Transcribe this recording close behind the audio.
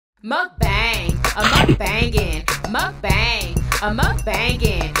Mukbang, a mukbangin', mukbang, a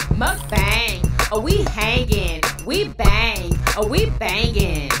mukbangin', mukbang, oh we hangin', we bang, oh we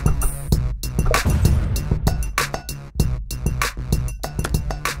bangin'.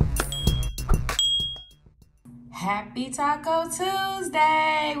 Happy Taco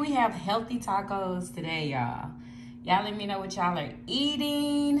Tuesday! We have healthy tacos today, y'all. Y'all let me know what y'all are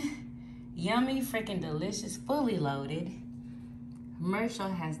eating. Yummy, freaking delicious, fully loaded. Marshall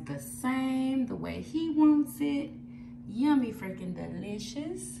has the same, the way he wants it. Yummy, freaking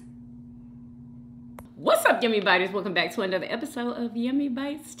delicious. What's up, Yummy Biters? Welcome back to another episode of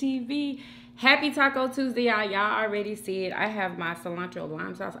Yummybitestv. Happy Taco Tuesday, y'all. Y'all already see it. I have my cilantro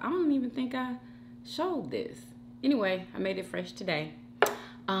lime sauce. I don't even think I showed this. Anyway, I made it fresh today.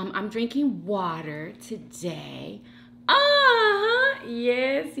 I'm drinking water today.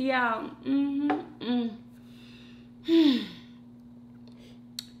 Yes, y'all.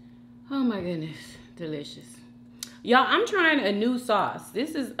 Oh my goodness, delicious. Y'all, I'm trying a new sauce.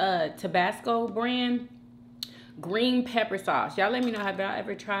 This is a Tabasco brand green pepper sauce. Y'all let me know, have y'all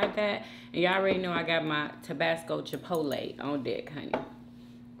ever tried that? And y'all already know I got my Tabasco Chipotle on deck, honey.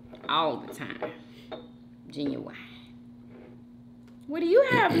 All the time. Genuine. What do you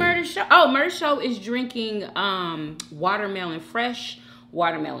have, Murder Show? Oh, Murder Show is drinking fresh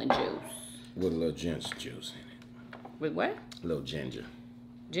watermelon juice. With a little ginger juice in it. With what? A little ginger.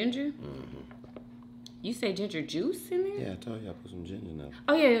 Ginger? Mm-hmm. You say ginger juice in there? Yeah, I told you I put some ginger in there.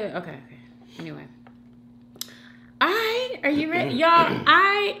 Oh, yeah. Okay. Anyway. Are you ready? Y'all,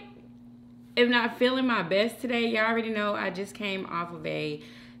 I am not feeling my best today. Y'all already know I just came off of a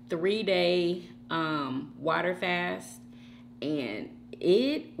 3-day water fast. And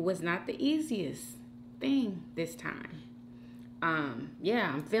it was not the easiest thing this time.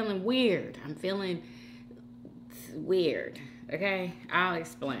 Yeah, I'm feeling weird. I'm feeling weird. Okay, I'll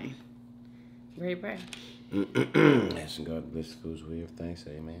explain. You ready to pray? Asking God to bless the foods we give thanks.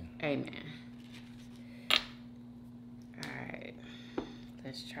 Amen. Amen. All right,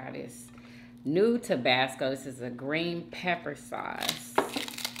 let's try this new Tabasco. This is a green pepper sauce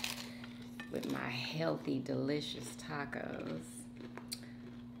with my healthy, delicious tacos.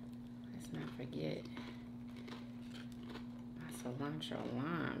 Let's not forget my cilantro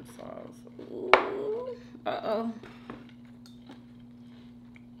lime sauce. Ooh, uh-oh.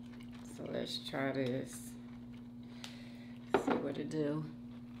 So let's try this. See what it do.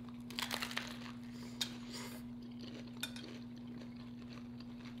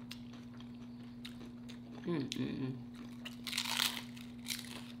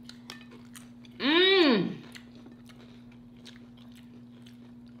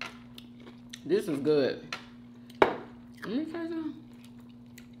 This is good. Let me try some.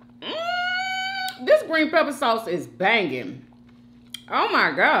 This green pepper sauce is banging. Oh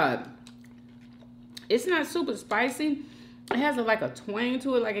my God. It's not super spicy. It has like a twang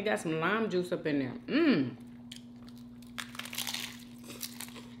to it, like it got some lime juice up in there.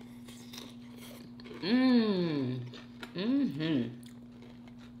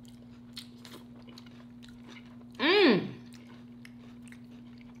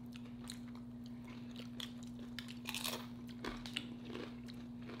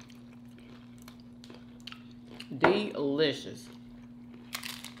 Delicious.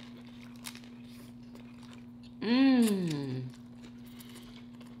 And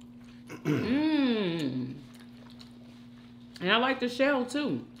I like the shell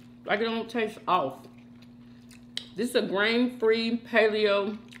too. Like it don't taste off. This is a grain-free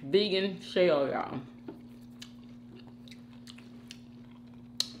paleo vegan shell, y'all.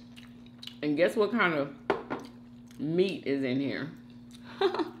 And guess what kind of meat is in here?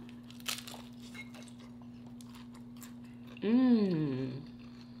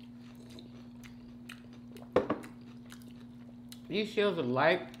 These shells are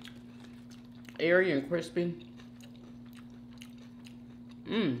light, airy, and crispy.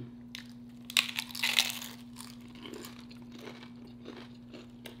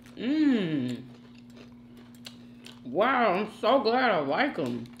 Wow, I'm so glad I like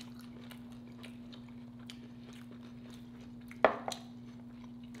them.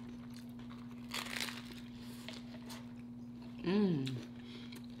 Yeah,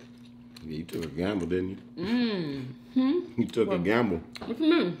 you took a gamble, didn't you? You took a gamble. What you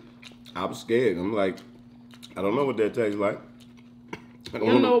mean? I was scared. I'm like, I don't know what that tastes like. I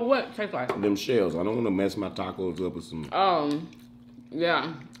don't know what it tastes like. Them shells. I don't want to mess my tacos up with some.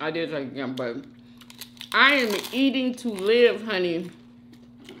 Yeah, I did take a gamble, but I am eating to live, honey.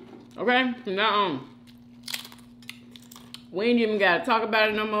 Okay? From now on. We ain't even got to talk about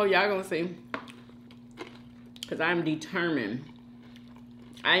it no more. Y'all gonna see. Because I'm determined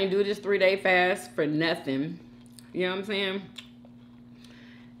I ain't do this 3-day fast for nothing. You know what I'm saying?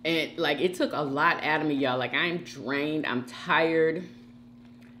 And like, it took a lot out of me, y'all. Like, I'm drained. I'm tired.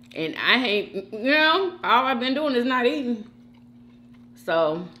 And I hate, you know, all I've been doing is not eating.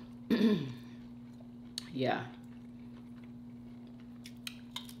 So, yeah.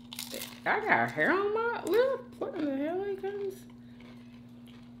 I got hair on my lip. What in the hell it comes?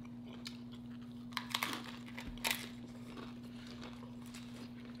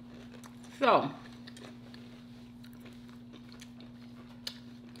 So,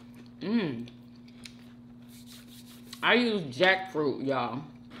 I use jackfruit, y'all.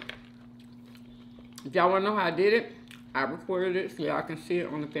 If y'all want to know how I did it, I recorded it so y'all can see it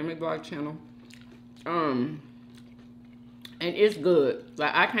on the Family Blog channel. And it's good.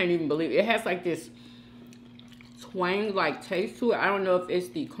 Like, I can't even believe it. It has like this twang like taste to it. I don't know if it's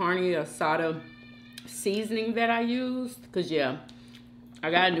the carne asada seasoning that I used, because yeah, I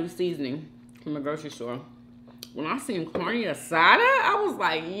got a new seasoning from the grocery store. When I seen carne asada, I was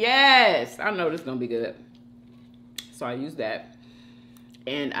like, yes, I know this is gonna be good. So I used that,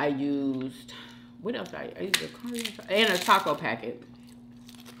 and I used, what else? I used a carne asada and a taco packet.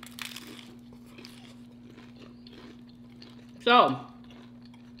 So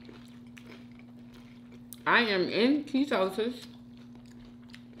I am in ketosis,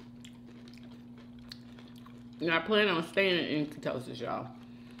 and I plan on staying in ketosis, y'all.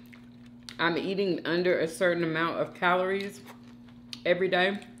 I'm eating under a certain amount of calories every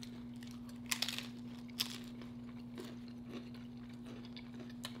day.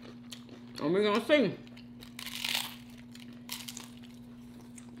 And we're gonna see.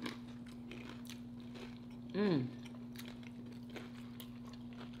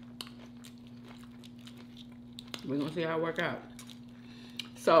 We're gonna see how it works out.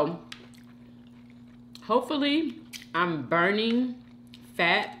 So hopefully I'm burning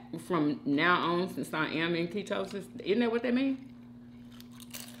fat from now on, since I am in ketosis. Isn't that what that means?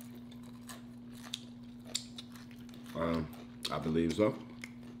 I believe so.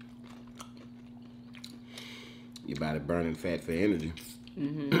 Your body burning fat for energy.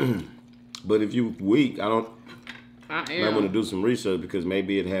 But if you weak, I want to do some research, because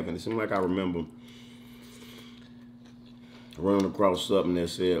maybe it happened. It seems like I remember running across something that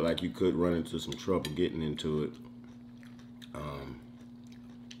said like you could run into some trouble getting into it.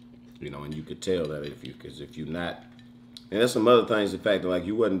 You know, and you could tell that if you're not, and there's some other things. The fact that like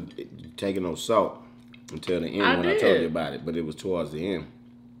you wasn't taking no salt until the end I told you about it, but it was towards the end.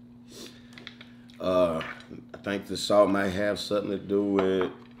 I think the salt might have something to do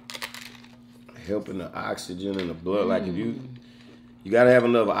with helping the oxygen in the blood. Like if you gotta have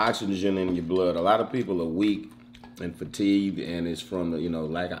enough oxygen in your blood. A lot of people are weak and fatigued, and it's from the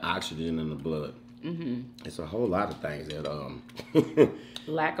lack of oxygen in the blood. It's a whole lot of things that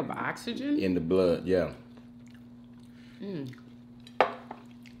lack of oxygen in the blood. Yeah. I'm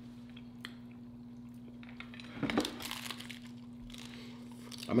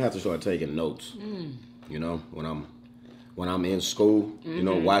gonna have to start taking notes. You know, when I'm in school, you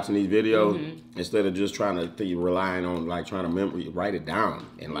know, watching these videos, instead of just trying to relying on like trying to write it down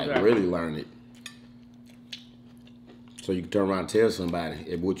and like really learn it. So you can turn around and tell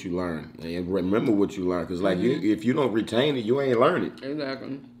somebody what you learn and remember what you learn, because like if you don't retain it, you ain't learn it.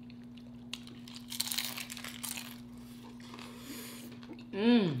 Exactly.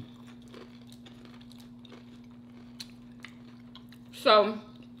 So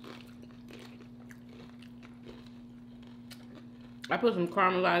I put some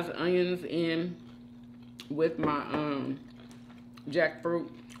caramelized onions in with my jackfruit.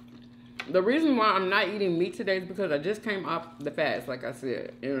 The reason why I'm not eating meat today is because I just came off the fast, like I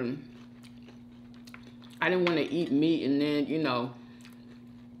said, and I didn't want to eat meat, and then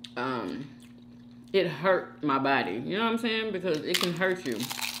it hurt my body. You know what I'm saying? Because it can hurt you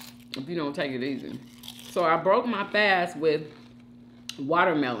if you don't take it easy. So I broke my fast with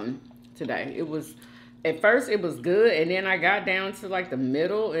watermelon today. It was, at first it was good, and then I got down to like the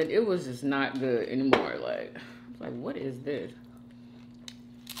middle, and it was just not good anymore. Like, I was like, what is this?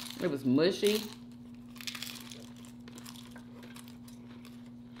 It was mushy.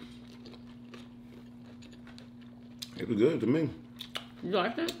 It was good to me. You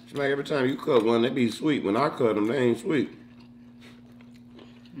like that? It's like every time you cut one, they be sweet. When I cut them, they ain't sweet.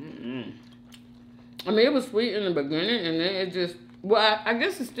 I mean, it was sweet in the beginning, and then it just, well, I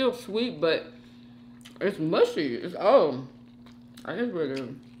guess it's still sweet, but it's mushy. It's, I guess what it is.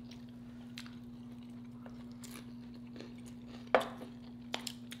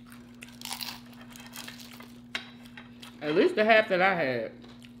 At least the half that I had.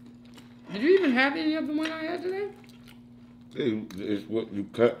 Did you even have any of the one I had today? It's what you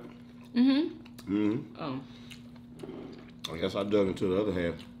cut. Oh. I guess I dug into the other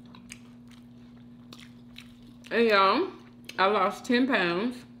half. And y'all, I lost 10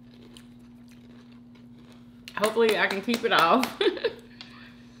 pounds. Hopefully I can keep it off.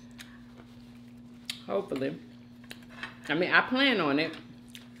 Hopefully. I mean, I plan on it.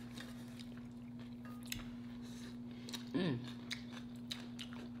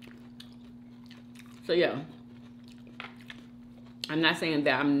 So yeah. I'm not saying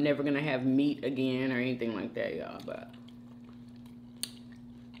that I'm never gonna have meat again or anything like that, y'all, but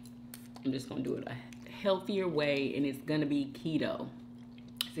I'm just gonna do it a healthier way, and it's gonna be keto.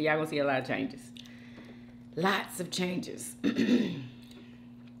 So y'all gonna see a lot of changes. Lots of changes.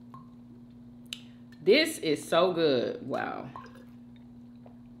 This is so good. Wow.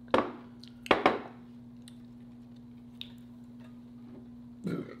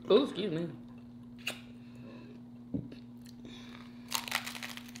 Oh, excuse me.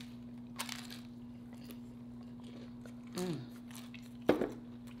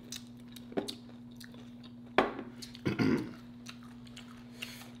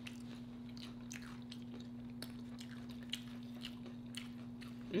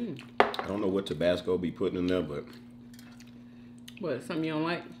 I don't know what Tabasco be putting in there, but What, something you don't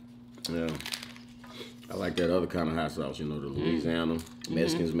like? yeah. I like that other kind of hot sauce, you know, the Louisiana.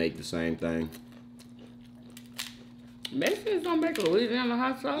 Mexicans make the same thing. Mexicans don't make Louisiana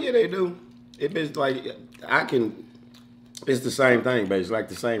hot sauce? Yeah, they do. It's like, it's the same thing, but it's like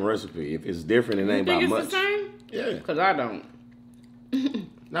the same recipe. If it's different, it ain't You about think much. it's the same? Yeah. Because I don't.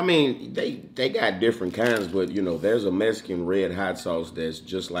 I mean, they got different kinds, but, you know, there's a Mexican red hot sauce that's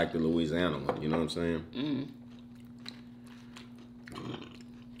just like the Louisiana one. You know what I'm saying?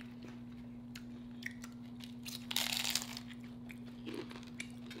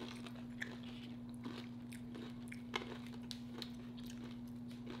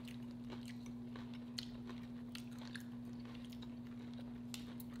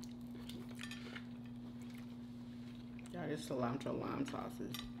 Yeah, this cilantro lime sauce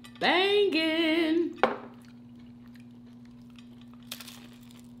is banging.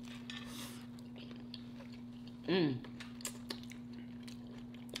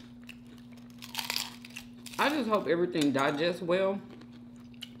 I just hope everything digests well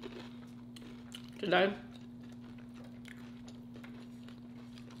today.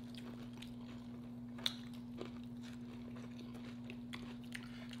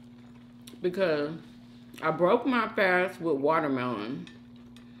 Because I broke my fast with watermelon,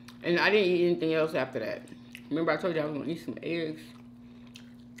 and I didn't eat anything else after that. Remember I told you I was gonna eat some eggs?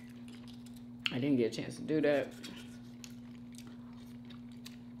 I didn't get a chance to do that.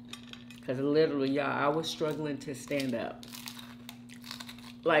 Because literally, y'all, I was struggling to stand up.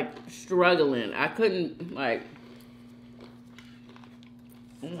 Like, struggling. I couldn't, like,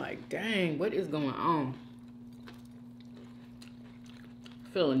 I'm like, dang, what is going on?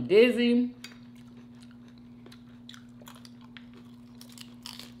 Feeling dizzy.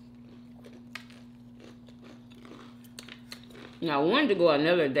 Now, I wanted to go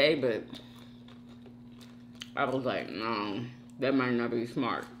another day, but I was like, no, that might not be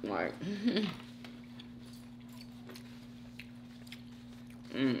smart. Like,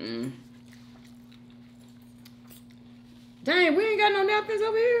 Dang, we ain't got no napkins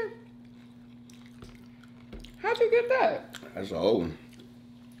over here. How'd you get that? That's an old one.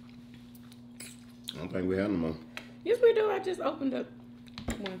 I don't think we have no more. Yes, we do. I just opened up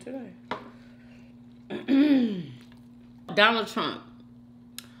one today. Donald Trump.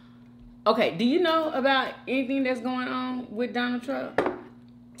 Okay, do you know about anything that's going on with Donald Trump?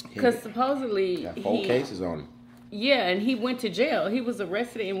 Because supposedly Got 4 cases on him. Yeah, and he went to jail. He was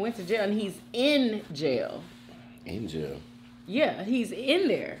arrested and went to jail, and he's in jail. In jail? Yeah, he's in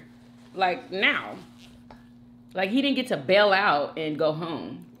there. Like, now. Like, he didn't get to bail out and go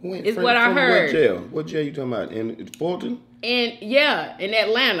home. Is what I heard. What jail? What jail you talking about? In Fulton? And, yeah, in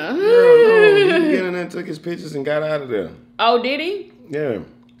Atlanta. Girl, no. He got in there and took his pictures and got out of there. Oh, did he? Yeah.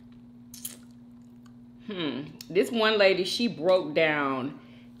 This one lady, she broke down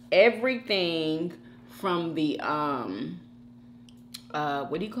everything from the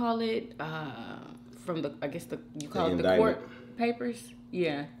what do you call it? From the, I guess you call it the court papers.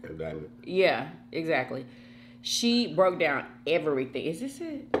 Yeah. Indictment. Yeah, exactly. She broke down everything. Is this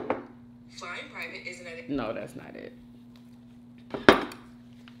it? Flying private isn't it? No, that's not it.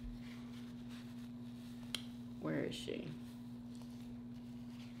 Where is she?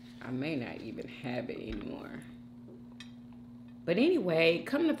 I may not even have it anymore. But anyway,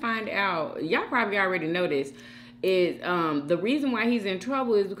 come to find out, y'all probably already know this, is the reason why he's in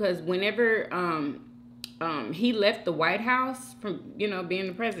trouble is because whenever he left the White House from, you know, being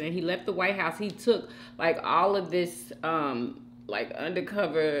the president. He left the White House. He took like all of this like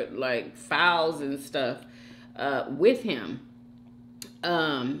undercover like files and stuff with him.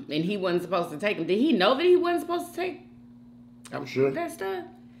 And he wasn't supposed to take them. Did he know that he wasn't supposed to take I'm sure that stuff?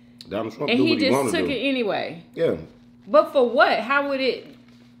 Donald Trump And do he what he just took do. it anyway. Yeah. But for what? How would it?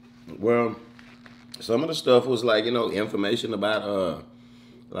 Well, some of the stuff was like, you know, information about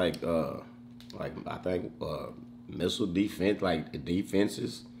like I think missile defense, like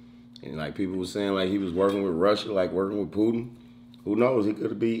defenses, and like people were saying like he was working with Russia, like working with Putin. Who knows? He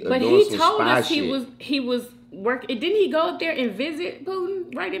could be But doing he some told spy us shit. he was working. Didn't he go up there and visit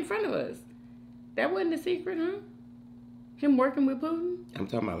Putin right in front of us? That wasn't a secret, huh? Him working with Putin? I'm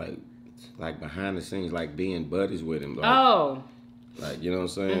talking about like behind the scenes, like being buddies with him. Like, Oh. like, you know what I'm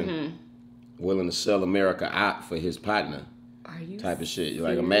saying? Mm-hmm. Willing to sell America out for his partner. Are you Type of shit. serious?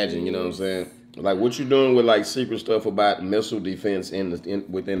 Like imagine, you know what I'm saying? Like what you doing with like secret stuff about missile defense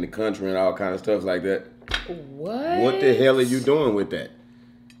within the country and all kind of stuff like that. What? What the hell are you doing with that?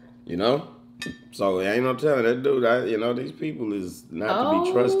 You know? So ain't no telling that dude. You know these people is not to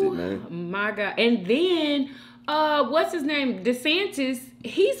be trusted, man. My God! And then, what's his name? DeSantis.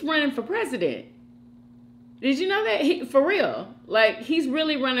 He's running for president. Did you know that? For real, like he's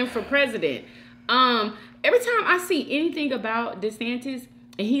really running for president. Every time I see anything about DeSantis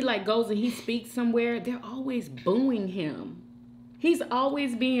and he like goes and he speaks somewhere, they're always booing him. He's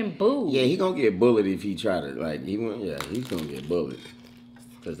always being booed. Yeah, he gonna get bullied if he try to like. He's gonna get bullied.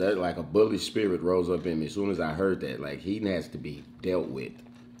 Cause that like a bully spirit rose up in me as soon as I heard that. Like he has to be dealt with.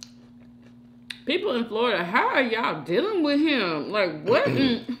 People in Florida, how are y'all dealing with him? Like what?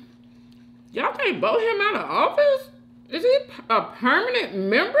 Y'all can't vote him out of office? Is he a permanent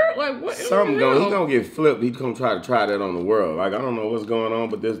member? Like what? Something he gonna get flipped. He's gonna try that on the world. Like I don't know what's going on,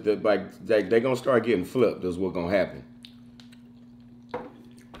 but they gonna start getting flipped. That's what's gonna happen.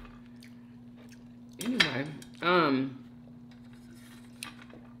 Anyway,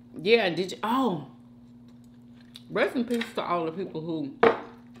 yeah. Did you? Oh, rest in peace to all the people who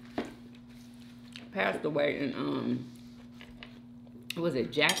passed away in was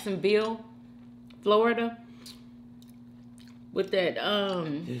it Jacksonville, Florida? With that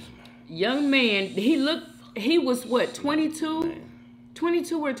young man, he was what, 22?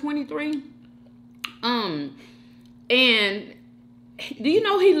 22 or 23? And do you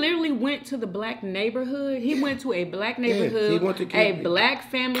know he literally went to the black neighborhood? He went to a black neighborhood, he went to a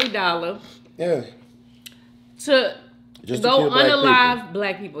black Family Dollar. Yeah. To Just go to kill black unalive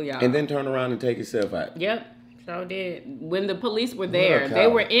black people, y'all. And then turn around and take himself out. Yep, so did. When the police were there, What a they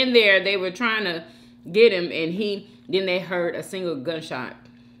were coward. in there. They were trying to get him, and then they heard a single gunshot.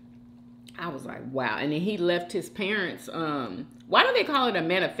 I was like, wow. And then he left his parents. Why do they call it a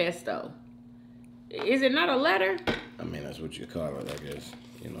manifesto? Is it not a letter? I mean, that's what you call it, I guess.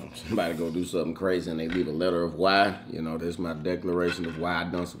 You know, somebody go do something crazy and they leave a letter of why. You know, this is my declaration of why I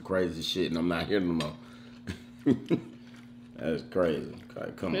done some crazy shit and I'm not here no more. That's crazy.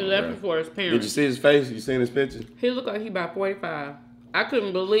 Come He on, left bro. before his parents. Did you see his face? You seen his picture? He looked like he about 45. I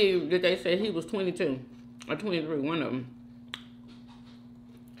couldn't believe that they said he was 22 or 23, one of them.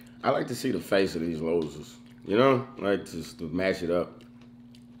 I like to see the face of these losers. You know? Like, just to match it up.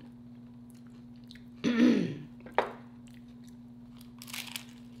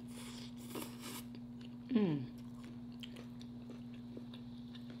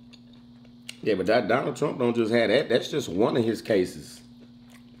 Yeah, but that Donald Trump don't just have that. That's just one of his cases.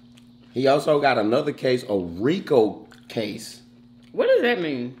 He also got another case, a RICO case. What does that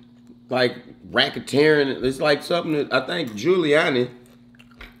mean? Like racketeering. It's like something that I think Giuliani,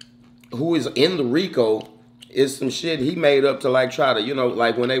 who is in the RICO, is some shit he made up to like try to, you know,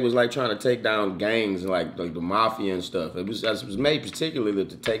 like when they was like trying to take down gangs and like the mafia and stuff. It was made particularly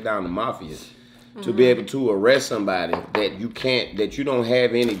to take down the mafia. To be able to arrest somebody that you don't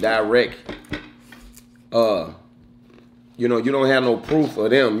have any direct, you know, you don't have no proof of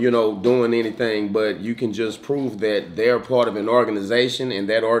them, you know, doing anything, but you can just prove that they're part of an organization and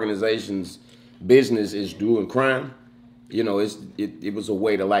that organization's business is doing crime. You know, it was a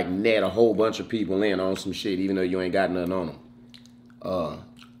way to like net a whole bunch of people in on some shit, even though you ain't got nothing on them.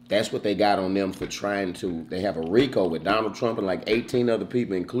 That's what they got on them for trying to. They have a RICO with Donald Trump and like 18 other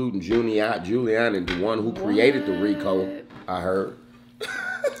people, including Giuliani, the one who created the RICO. I heard.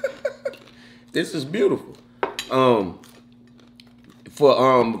 This is beautiful.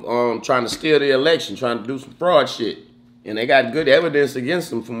 For trying to steal the election, trying to do some fraud shit, and they got good evidence against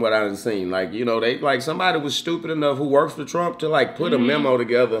them from what I've seen. Like, you know, they like somebody was stupid enough who works for Trump to like put a memo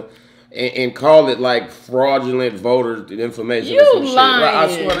together and call it like fraudulent voter information. You or some lying.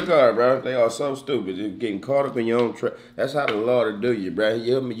 Shit. I swear to God, bro, they are so stupid. You're getting caught up in your own trap. That's how the Lord will do you, bro.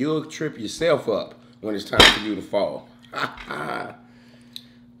 You'll trip yourself up when it's time for you to fall.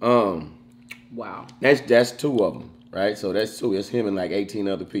 Wow. That's 2 of them, right? So that's 2. It's him and like 18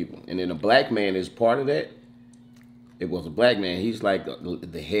 other people, and then a black man is part of that. It was a black man. He's like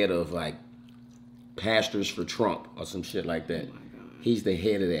the head of like Pastors for Trump or some shit like that. Oh my God. He's the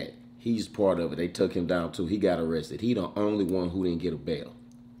head of that. He's part of it. They took him down too. He got arrested. He the only one who didn't get a bail.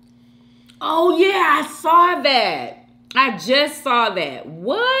 Oh yeah, I saw that. I just saw that.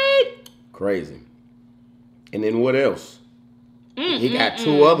 What? Crazy. And then what else? He got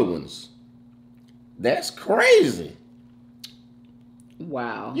 2 other ones. That's crazy.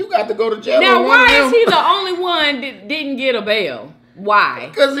 Wow. You got to go to jail. Now, on why one of them. is he the only one that didn't get a bail? Why?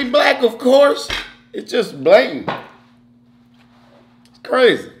 Because he black, of course. It's just blatant. It's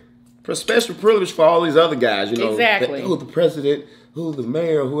crazy. Special privilege for all these other guys, you know. Exactly. Who the president, who the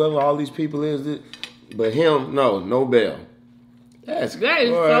mayor, whoever all these people is. But him, no bail. That is so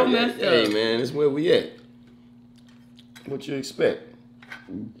messed up. Hey, man, that's where we at. What you expect?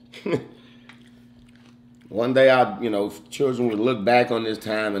 One day, children would look back on this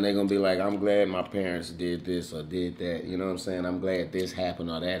time and they're going to be like, I'm glad my parents did this or did that. You know what I'm saying? I'm glad this happened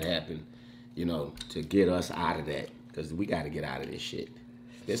or that happened, to get us out of that. Because we got to get out of this shit.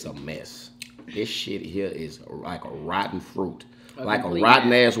 This a mess. This shit here is like a rotten fruit. Like a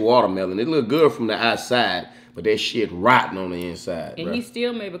rotten-ass watermelon. It look good from the outside, but that shit rotten on the inside. And bro. he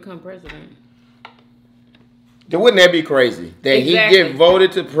still may become president. Wouldn't that be crazy? That Exactly. he get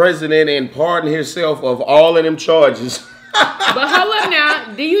voted to president and pardon himself of all of them charges. But hold up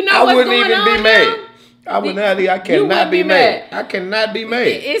now. Do you know what's going on? I wouldn't even be mad. I would not. I cannot be mad. mad. I cannot be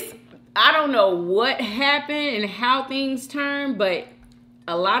mad. I don't know what happened and how things turned, but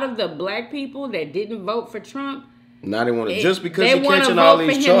a lot of the black people that didn't vote for Trump, now they want to just because they he's wanna catching all vote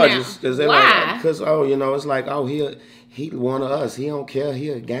for these him charges. now. They're Why? like, because it's like he one of us. He don't care. He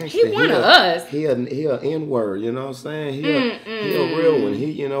a gangster. He one of us. He a N-word. You know what I'm saying? He a real one.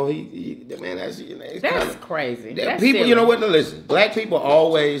 He man. That's that's crazy. That's people. silly. You know what? Now listen. Black people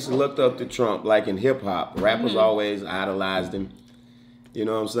always looked up to Trump, like in hip hop. Rappers always idolized him. You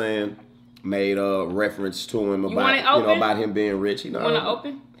know what I'm saying? Made a reference to him about him being rich. You want to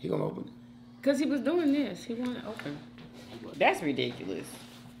open? He gonna open it. Because he was doing this. He want to open. That's ridiculous.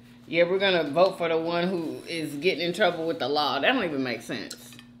 Yeah, we're going to vote for the one who is getting in trouble with the law. That don't even make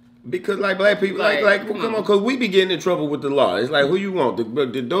sense. Because like black people, come on, because we be getting in trouble with the law. It's like, who you want?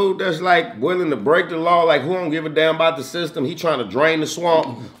 The dude that's like willing to break the law, like who don't give a damn about the system? He trying to drain the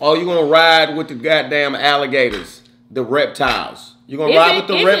swamp. Or you gonna ride with the goddamn alligators, the reptiles? You gonna ride with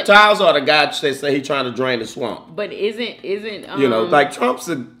the reptiles or the guy that say he trying to drain the swamp? But isn't like Trump?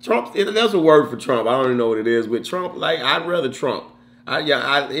 There's a word for Trump. I don't even know what it is. With Trump, like I'd rather Trump.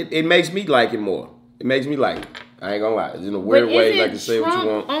 It makes me like him more. It makes me like it. I ain't gonna lie. It's in a weird way, like to say what you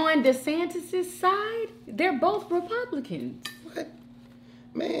want. On DeSantis' side, they're both Republicans. What?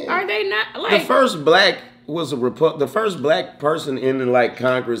 Man, are they not? Like the first black was the first black person in the like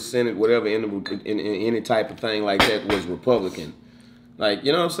Congress, Senate, whatever, in any type of thing like that was Republican. Like,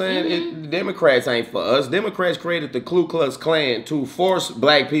 you know what I'm saying? Democrats ain't for us. Democrats created the Ku Klux Klan to force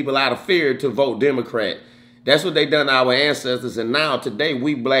black people out of fear to vote Democrat. That's what they done to our ancestors. And now, today,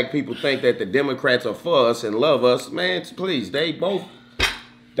 we black people think that the Democrats are for us and love us. Man, please, they both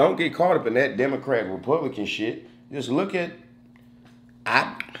don't get caught up in that Democrat-Republican shit. Just look at...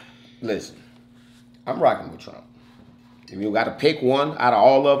 Listen, I'm rocking with Trump. If you got to pick one out of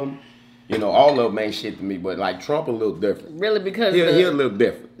all of them, all of them ain't shit to me, but like Trump a little different. Really, because he a little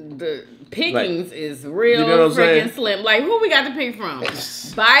different. The pickings is real freaking slim. Like, who we got to pick from?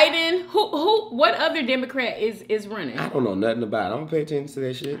 Biden? Who? What other Democrat is running? I don't know nothing about it. I don't pay attention to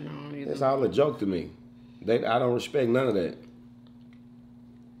that shit. It's all a joke to me. I don't respect none of that.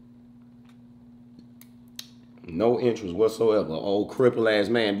 No interest whatsoever. Old cripple ass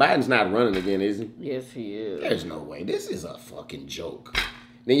man. Biden's not running again, is he? Yes, he is. There's no way. This is a fucking joke.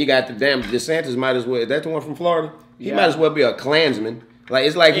 Then you got the damn DeSantis might as well. That's the one from Florida. He might as well be a Klansman. Like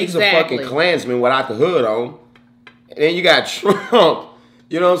it's like he's a fucking Klansman without the hood on. And then you got Trump.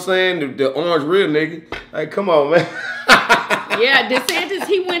 You know what I'm saying? The orange real nigga. Like, come on, man. Yeah, DeSantis.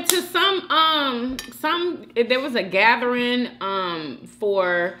 He went to some. There was a gathering.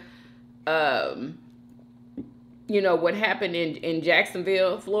 For. What happened in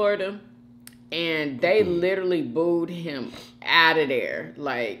Jacksonville, Florida. And they literally booed him out of there.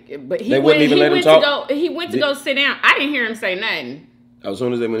 Like, but he went to go sit down. I didn't hear him say nothing. As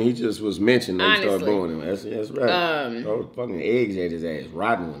soon as when he just was mentioned, they started booing him. That's right. Those fucking eggs at his ass,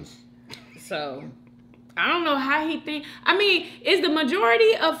 rotten ones. So I don't know how he think. I mean, is the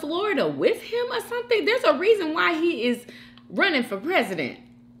majority of Florida with him or something? There's a reason why he is running for president.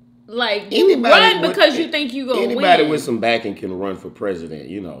 Like, you run because you think you gonna win. Anybody with some backing can run for president,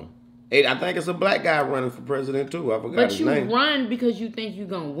 you know. I think it's a black guy running for president too. I forgot his name. But you run because you think you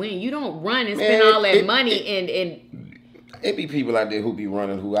gonna win. You don't run and spend all that money and it be people out there who be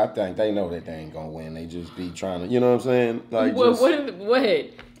running who I think they know that they ain't gonna win. They just be trying to, you know what I'm saying? Like, what?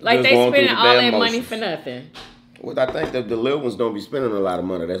 Like they spending all that money for nothing. Well, I think the little ones don't be spending a lot of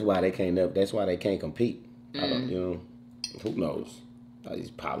money. That's why they can't. That's why they can't compete. I don't, you know, who knows? All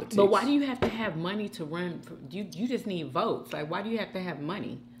these politics. But why do you have to have money to run? You just need votes. Like, why do you have to have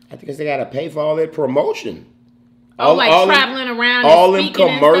money? I think they gotta pay for all that promotion. Traveling around. All them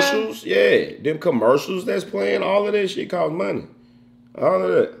commercials, them commercials that's playing. All of that shit costs money. All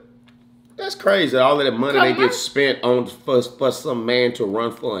of that. That's crazy. All of that money they get spent on for some man to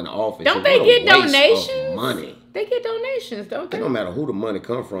run for an office. Don't they get donations? Money. They get donations, don't they? It don't matter who the money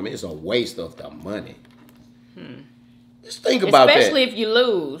come from. It's a waste of the money. Just think about that. Especially if you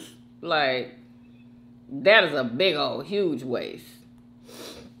lose. Like, that is a big old huge waste.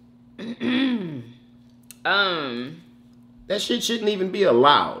 That shit shouldn't even be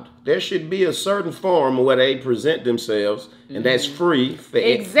allowed. There should be a certain form where they present themselves, and that's free for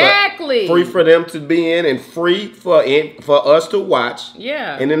free for them to be in, and free for us to watch.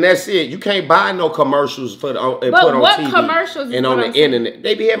 Yeah, and then that's it. You can't buy no commercials put on TV commercials and on the internet.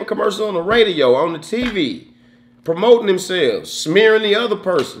 They be having commercials on the radio, on the TV, promoting themselves, smearing the other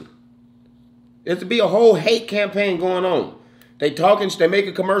person. There's to be a whole hate campaign going on. They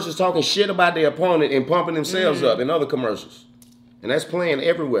making commercials talking shit about their opponent and pumping themselves up in other commercials. And that's playing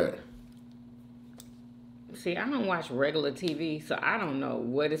everywhere. See, I don't watch regular TV, so I don't know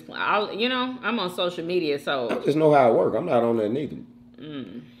what is playing. I'm on social media, so I just know how it works. I'm not on there neither.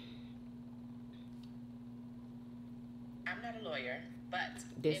 I'm not a lawyer, but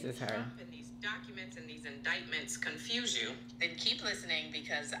this is her. Trump and these documents and these indictments confuse you, then keep listening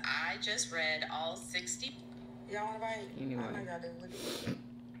because I just read all 60. Y'all want to bite? Anyway. Oh my God,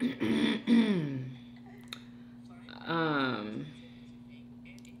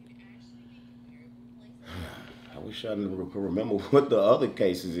 I wish I could remember what the other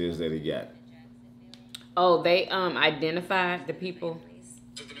cases is that he got. Oh, they identified the people.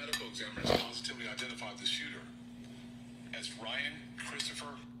 So the medical examiners positively identified the shooter as Ryan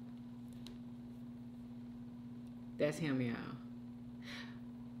Christopher. That's him, y'all.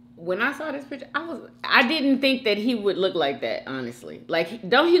 When I saw this picture, I didn't think that he would look like that, honestly. Like,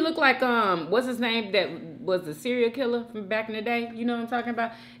 don't he look like what's his name that was the serial killer from back in the day? You know what I'm talking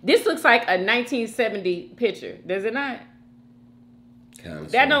about? This looks like a 1970 picture, does it not?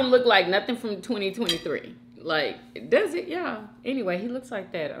 That don't look like nothing from 2023. Like, does it, y'all? Anyway, he looks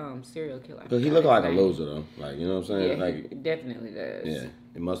like that serial killer. But he looked like a loser though. Like, you know what I'm saying? Yeah, like, he definitely does. Yeah,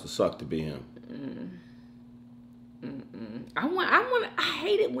 it must have sucked to be him. I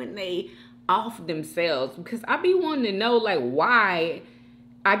hate it when they off themselves because I be wanting to know like why.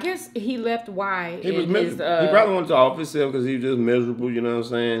 I guess he left why he was miserable. He probably wanted to off himself because he was just miserable. You know what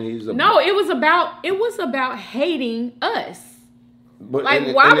I'm saying? It was about hating us. But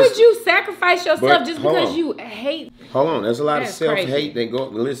like, why would you sacrifice yourself just because you hate? Hold on, there's a lot of self-hate that go.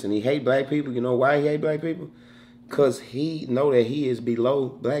 Listen, he hate black people. You know why he hate black people? Because he know that he is below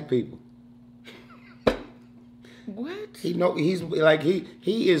black people. What? He know he's like he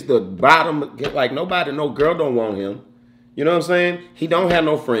is the bottom. Like nobody, no girl don't want him. You know what I'm saying? He don't have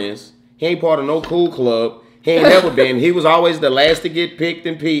no friends. He ain't part of no cool club. He ain't never been. He was always the last to get picked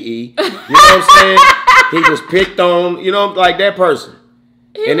in PE. You know what I'm saying? He was picked on. You know, like that person.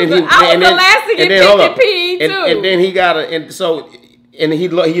 I was the last to get picked in PE too. And then he got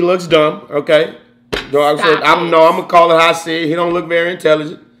he looks dumb. Okay. I'm gonna call it how I see it. He don't look very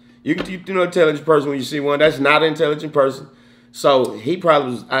intelligent. You know, intelligent person when you see one. That's not an intelligent person. So he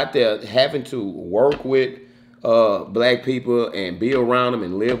probably was out there having to work with black people and be around them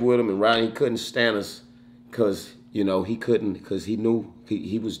and live with them and around. He couldn't stand us because he couldn't because he knew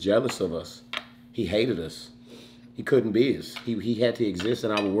he was jealous of us. He hated us. He couldn't be us. He had to exist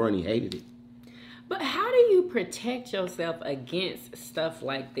in our world and he hated it. But how do you protect yourself against stuff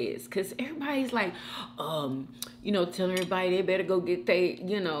like this? Because everybody's like, telling everybody they better go get their,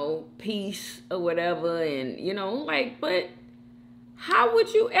 peace or whatever. And, but how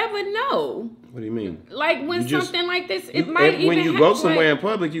would you ever know? What do you mean? Like when something like this, it might even when you go somewhere in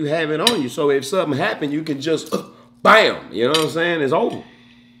public, you have it on you. So if something happened, you can just, bam, you know what I'm saying? It's over.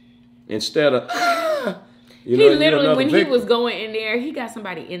 Instead of, he literally, when he was going in there, he got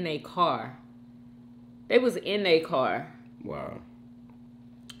somebody in their car. They was in their car. Wow.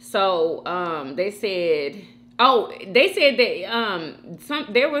 So they said that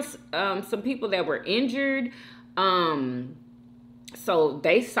there was some people that were injured. So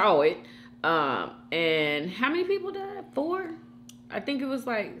they saw it. And how many people died? 4? I think it was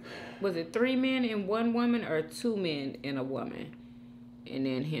like, was it 3 men and 1 woman, or 2 men and a woman? And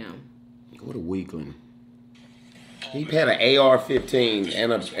then him. What a weakling. He had an AR-15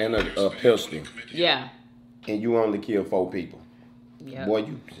 and a pistol. Yeah. And you only killed 4 people. Yeah. Boy,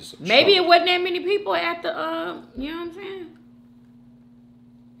 you just maybe it wasn't that many people at the you know what I'm saying?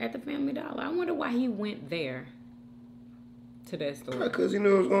 At the Family Dollar. I wonder why he went there to that store. Because he knew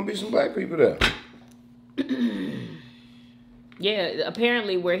there was gonna be some black people there. Yeah,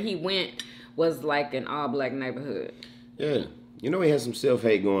 apparently where he went was like an all-black neighborhood. Yeah. You know he has some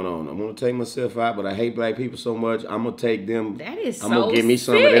self-hate going on. I'm going to take myself out, but I hate black people so much, I'm going to take them. That is so I'm going to give me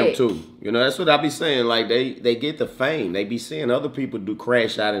some of them sick. too. You know, that's what I be saying. Like, they get the fame. They be seeing other people do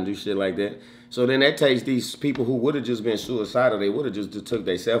crash out and do shit like that. So then that takes these people who would have just been suicidal, they would have just took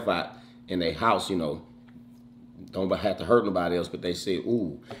themselves out in their house, you know. Don't have to hurt nobody else, but they say,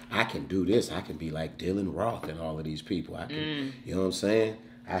 ooh, I can do this. I can be like Dylan Roth and all of these people. I can, you know what I'm saying?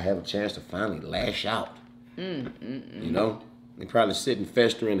 I have a chance to finally lash out. You know? They probably sitting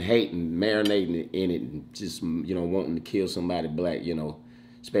festering hate and marinating in it and just, you know, wanting to kill somebody black, you know,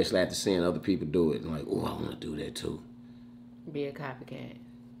 especially after seeing other people do it. And like, oh, I want to do that too. Be a copycat.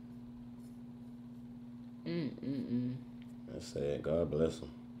 That's sad. God bless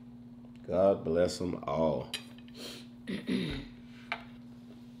them. God bless them all. Oh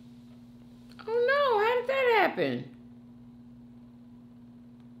no, how did that happen?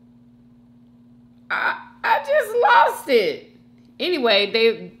 I just lost it. Anyway,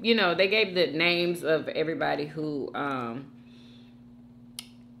 they gave the names of everybody who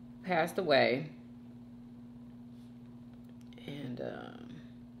passed away. And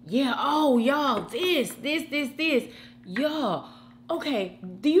yeah, oh y'all, this. Y'all. Okay,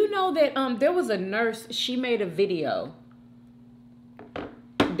 do you know that there was a nurse, she made a video.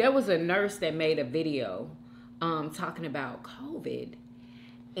 There was a nurse that made a video talking about COVID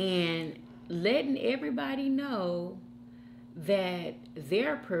and letting everybody know that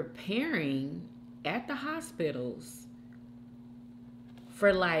they're preparing at the hospitals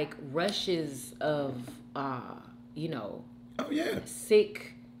for like rushes of you know, oh yeah,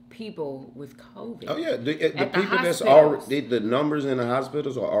 sick people with COVID. Oh yeah, the people that's hospitals. already, the numbers in the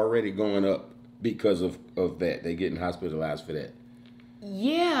hospitals are already going up because of that. They're getting hospitalized for that.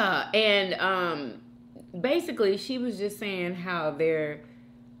 Yeah, and basically she was just saying how they're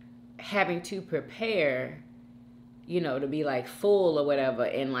having to prepare, you know, to be like full or whatever,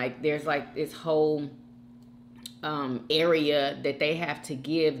 and like there's like this whole area that they have to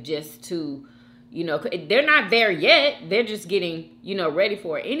give just to, you know, they're not there yet. They're just getting, you know, ready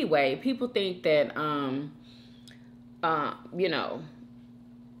for it anyway. People think that you know,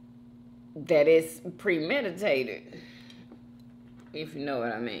 that it's premeditated, if you know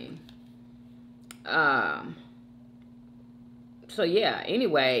what I mean. So yeah,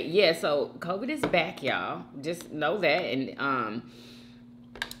 anyway, yeah, so COVID is back, y'all. Just know that. And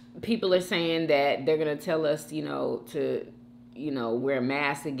people are saying that they're gonna tell us, you know, to, you know, wear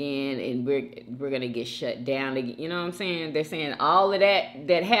masks again, and we're gonna get shut down again. You know what I'm saying? They're saying all of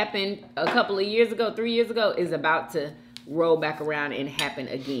that happened a couple of years ago, 3 years ago, is about to roll back around and happen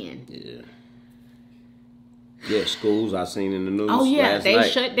again. Yeah. Yeah, schools I seen in the news. Oh yeah, last they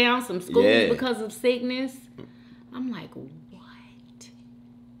night. shut down some schools because of sickness. I'm like, what?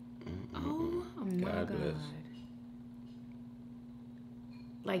 Oh my God. Bless.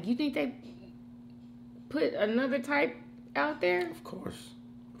 Like, you think they put another type out there? Of course,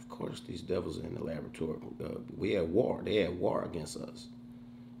 these devils are in the laboratory. We had war. They had war against us.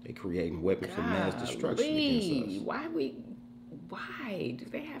 They creating weapons for mass destruction against us. Why do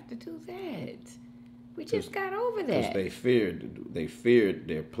they have to do that? We just got over that. Because they feared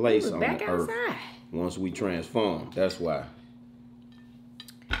their place on the earth. Outside. Once we transform, that's why.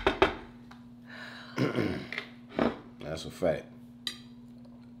 That's a fact.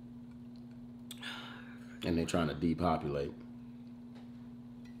 And they're trying to depopulate.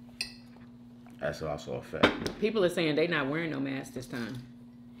 That's also a fact. People are saying they're not wearing no masks this time.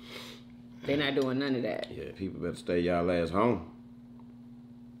 They're not doing none of that. Yeah, people better stay y'all ass home.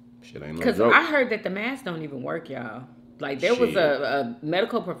 Shit ain't no Because joke. I heard that the masks don't even work, y'all. Like, there was a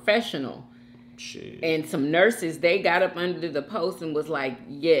medical professional and some nurses, they got up under the post and was like,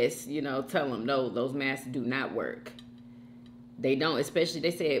 yes, you know, tell them, no, those masks do not work. They don't, especially, they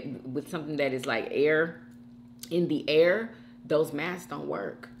said, with something that is like air, in the air, those masks don't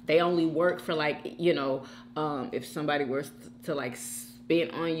work. They only work for, like, you know, if somebody were to like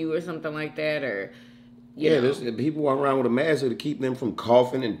bent on you or something like that, or there's people walk around with a mask to keep them from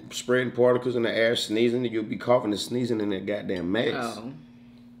coughing and spreading particles in the air, sneezing. You'll be coughing and sneezing in that goddamn mask. Oh.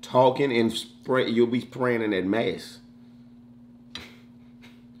 Talking and you'll be spraying in that mask.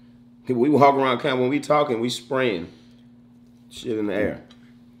 We walk around when we talking, we spraying shit in the air.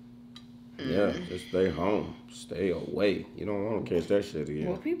 Yeah, just stay home. Stay away. You don't want to catch that shit again.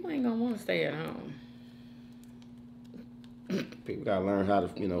 Well, people ain't gonna want to stay at home. People gotta learn how to,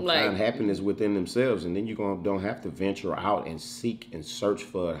 find happiness within themselves, and then you don't have to venture out and seek and search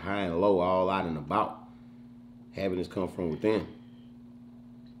for it high and low, all out and about. Happiness comes from within.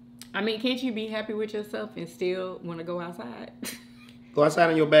 I mean, can't you be happy with yourself and still want to go outside? Go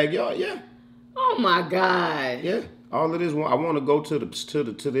outside in your backyard, yeah. Oh my God. Yeah. All of this, I want to go to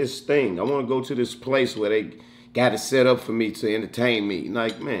this thing. I want to go to this place where they got it set up for me to entertain me.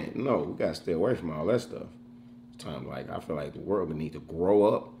 Like, man, no, we gotta stay away from all that stuff. Time, I feel like the world would need to grow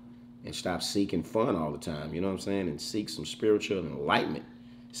up and stop seeking fun all the time, you know what I'm saying? And seek some spiritual enlightenment.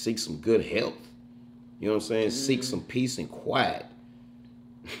 Seek some good health. You know what I'm saying? Seek some peace and quiet.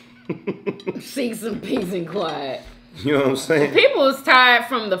 Seek some peace and quiet. You know what I'm saying? People was tired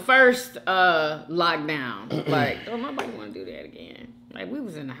from the first lockdown. Like, don't nobody want to do that again. Like, we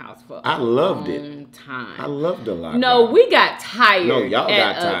was in the house for a long time. I loved the lockdown. No, we got tired. No, y'all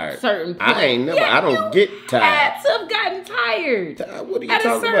got tired. Certain point. I ain't never. I don't get tired. Had to have gotten tired. What are you at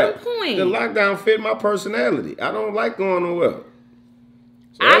talking a certain about? Point. The lockdown fit my personality. I don't like going nowhere.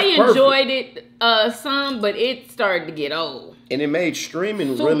 So I enjoyed it some, but it started to get old. And it made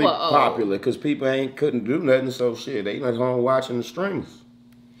streaming Super really old. popular because people couldn't do nothing. So shit, they went home watching the streams.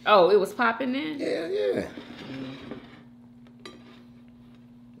 Oh, it was popping then? Yeah.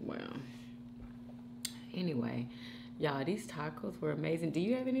 Well, anyway, y'all, these tacos were amazing. Do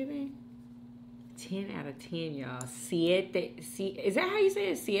you have anything? 10 out of 10, y'all. Siete. Is that how you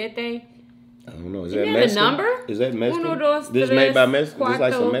say it? Siete? I don't know. Is Isn't that that Mexican? the number? Is that Mexican? Uno, dos, This tres, made by Mexican? This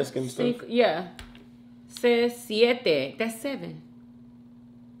like some cuatro, Mexican stuff? cinco, yeah. Says siete. That's 7.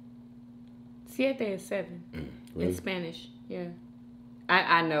 Siete is 7 really? in Spanish. Yeah.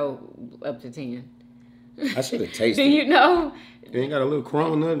 I know up to 10. I should have tasted Do you know? it. You ain't got a little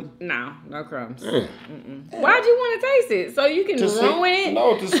crumb or nothing? No crumbs. Why'd you want to taste it? So you can ruin it?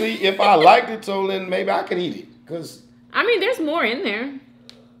 No, to see if I liked it, so then maybe I could eat it. Cause I mean, there's more in there.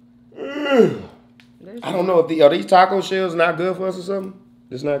 I don't know if are these taco shells not good for us or something?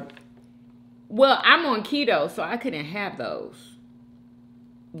 It's not. Well, I'm on keto, so I couldn't have those.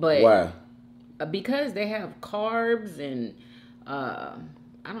 But Why? Because they have carbs and I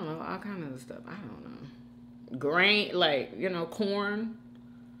don't know, all kind of stuff. I don't know. Grain, corn.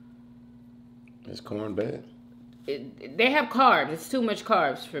 Is corn bad? They have carbs. It's too much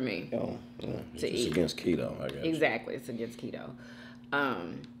carbs for me. Oh, yeah. It's eat. against keto, I guess. Exactly, it's against keto.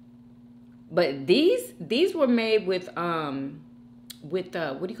 But these were made with what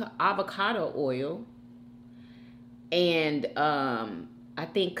do you call avocado oil and I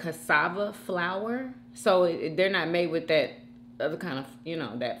think cassava flour. So they're not made with that other kind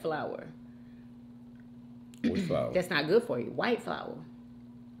of that flour. What flour? That's not good for you. White flour.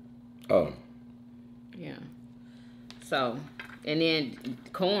 Oh. Yeah. So, and then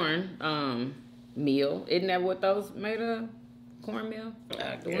corn meal. Isn't that what those made of? Cornmeal?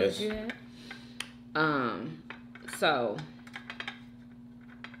 I The guess. ones you had? So,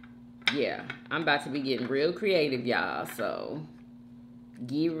 yeah. I'm about to be getting real creative, y'all. So,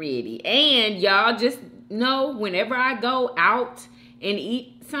 get ready. And y'all just know whenever I go out and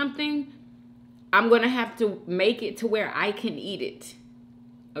eat something, I'm going to have to make it to where I can eat it.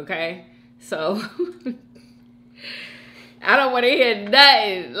 Okay? So, I don't want to hear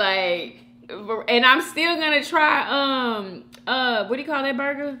nothing. And I'm still going to try, what do you call that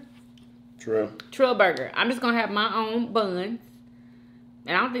burger? Trill burger. I'm just going to have my own buns.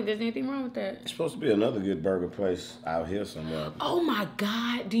 And I don't think there's anything wrong with that. It's supposed to be another good burger place out here somewhere. Oh my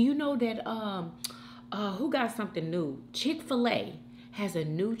God. Do you know that, who got something new? Chick-fil-A has a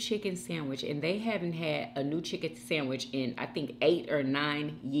new chicken sandwich, and they haven't had a new chicken sandwich in, I think, 8 or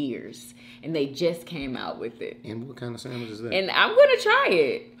 9 years. And they just came out with it. And what kind of sandwich is that? And I'm going to try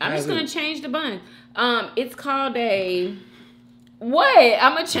it. I'm just going to change the bun. It's called a... What?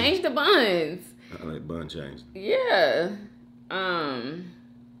 I'm going to change the buns. I like bun change. Yeah.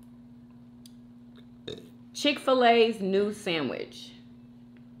 Chick-fil-A's new sandwich.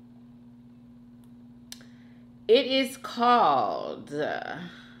 It is called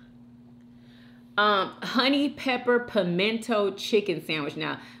honey pepper pimento chicken sandwich.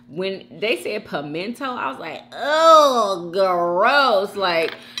 Now, when they said pimento, I was like, oh, gross.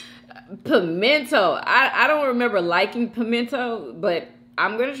 Like, pimento. I don't remember liking pimento, but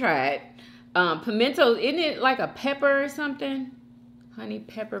I'm gonna try it. Pimento, isn't it like a pepper or something? Honey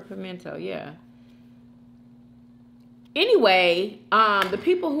pepper pimento, yeah. Anyway, the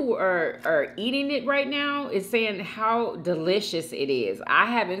people who are eating it right now is saying how delicious it is. I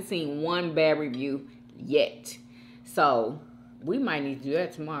haven't seen one bad review yet. So we might need to do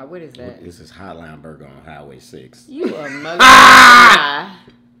that tomorrow. What is that? This is Hotline Burger on Highway 6. You a mother.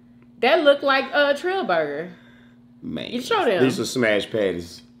 That looked like a trail burger. Man. You show them. These are smashed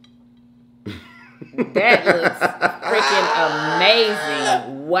patties. That looks freaking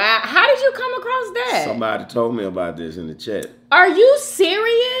amazing. Wow. How did you come across that? Somebody told me about this in the chat. Are you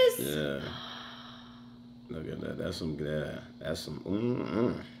serious? Yeah. Look at that. That's some.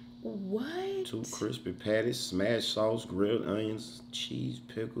 What? 2 crispy patties, smashed sauce, grilled onions, cheese,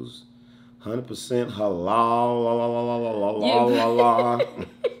 pickles, 100% halal.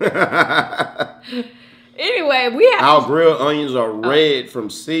 Anyway, we have Our grilled onions are red from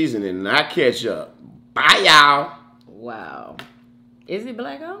seasoning, not ketchup. Bye, y'all. Wow. Is it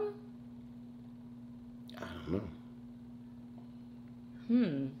black owned? I don't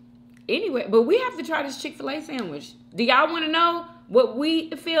know. Anyway, but we have to try this Chick-fil-A sandwich. Do y'all want to know what we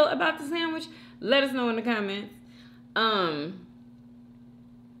feel about the sandwich? Let us know in the comments.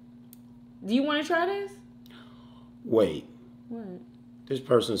 Do you want to try this? Wait. What? This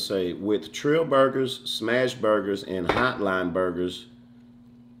person say, with Trill Burgers, Smash Burgers, and Hotline Burgers,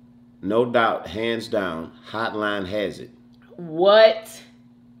 no doubt, hands down, Hotline has it. What?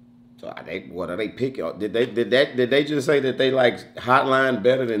 So what are they picking? Did they just say that they like Hotline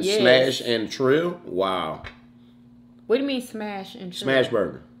better than Yes. Smash and Trill? Wow. What do you mean smash and Trill? Smash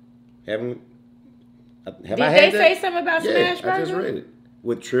Burger. Have Did I had they that? say something about Yeah, smash burger? I just read it.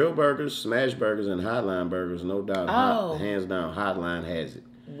 With Trill Burgers, Smash Burgers, and Hotline Burgers, no doubt, hands down, Hotline has it.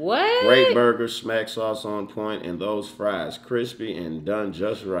 What? Great burger, smack sauce on point, and those fries crispy and done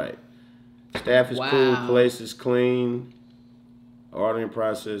just right. Staff is cool, place is clean, ordering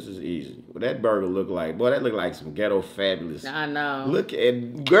process is easy. What that burger look like? Boy, that look like some ghetto fabulous. I know. Look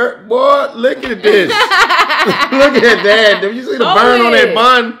at boy, look at this. Look at that. Did you see the burn on that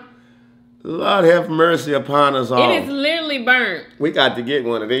bun? Lord have mercy upon us all. It is literally burnt. We got to get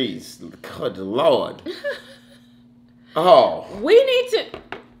one of these. Good Lord. Oh. We need to.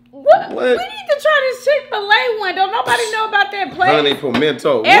 What? What? We need to try this Chick-fil-A one. Don't nobody know about that place. Honey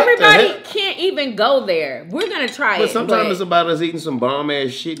pimento. Everybody What the heck? can't even go there. We're gonna try it. But sometimes it's about us eating some bomb ass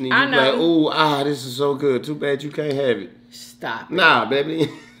shit and you I be know. like, ooh, this is so good. Too bad you can't have it. Stop it. Nah, baby.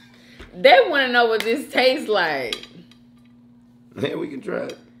 They want to know what this tastes like. Man, we can try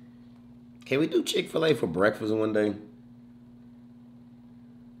it. Can we do Chick-fil-A for breakfast one day?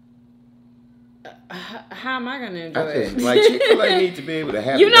 How am I gonna enjoy it? Like Chick-fil-A need to be able to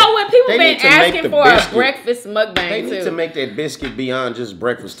have. You know what? People been asking for biscuit. a breakfast mukbang They need too. to make that biscuit beyond just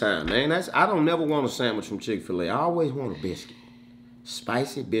breakfast time, man. I don't never want a sandwich from Chick-fil-A. I always want a biscuit,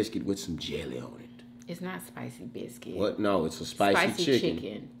 spicy biscuit with some jelly on it. It's not spicy biscuit. What? No, it's a spicy chicken.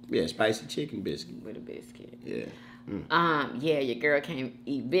 chicken. Yeah, spicy chicken biscuit. With a biscuit. Yeah. Yeah, your girl can't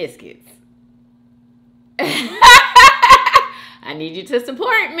eat biscuits. I need you to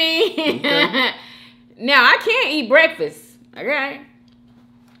support me. Okay. Now, I can't eat breakfast, okay?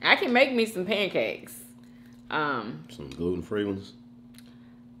 I can make me some pancakes. Some gluten-free ones.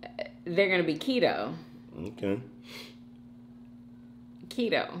 They're going to be keto. Okay.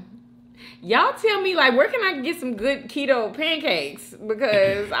 Keto. Y'all tell me, like, where can I get some good keto pancakes?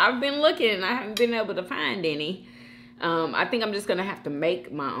 Because I've been looking and I haven't been able to find any. I think I'm just going to have to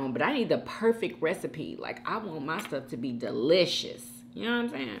make my own. But I need the perfect recipe. Like, I want my stuff to be delicious. You know what I'm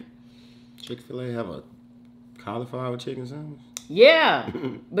saying? Chick-fil-A have a cauliflower chicken sandwich? Yeah.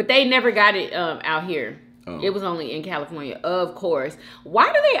 But they never got it out here. Oh. It was only in California, of course.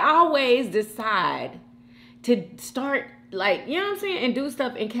 Why do they always decide to start, like, you know what I'm saying, and do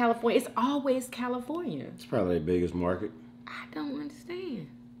stuff in California? It's always California. It's probably their biggest market. I don't understand.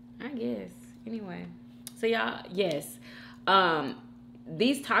 I guess. Anyway. So, y'all, yes.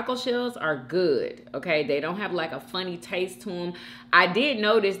 These taco shells are good, okay? They don't have, like, a funny taste to them. I did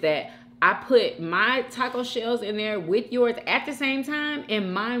notice that I put my taco shells in there with yours at the same time,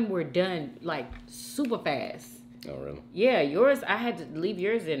 and mine were done, like, super fast. Oh, really? Yeah, yours, I had to leave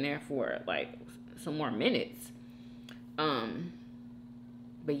yours in there for, like, some more minutes.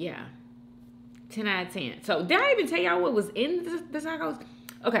 But, yeah. 10 out of 10. So, did I even tell y'all what was in the tacos?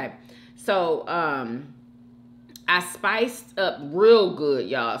 Okay. So, I spiced up real good,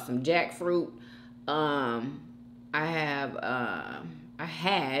 y'all. Some jackfruit. I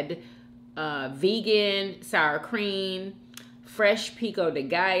had vegan sour cream, fresh pico de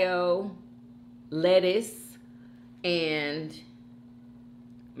gallo, lettuce, and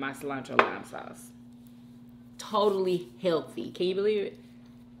my cilantro lime sauce. Totally healthy. Can you believe it?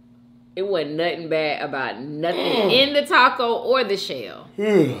 It wasn't nothing bad about nothing in the taco or the shell.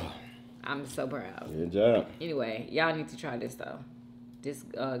 I'm so proud. Good job. Anyway, y'all need to try this though. This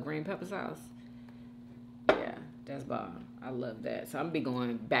green pepper sauce. Yeah, that's bomb. I love that. So I'm gonna be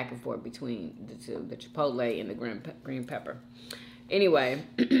going back and forth between the two, the chipotle and the green pepper. Anyway,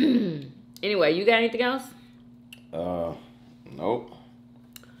 anyway, you got anything else? Nope.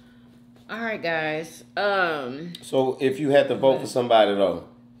 All right, guys. So if you had to vote for somebody though,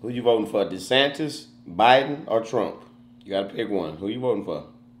 who you voting for? DeSantis, Biden, or Trump? You gotta pick one. Who you voting for?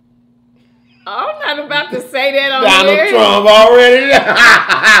 I'm not about to say that on Donald here. Trump already.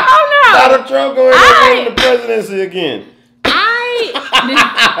 Oh no. Donald Trump going to the presidency again.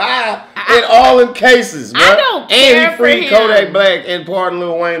 In all in cases, bro. I don't care and he freed for him. Kodak Black and pardoned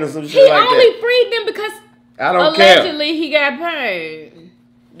Lil Wayne or some shit He like only that. freed them because I don't care. allegedly he got paid.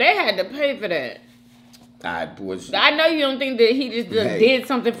 They had to pay for that. I know you don't think that he just did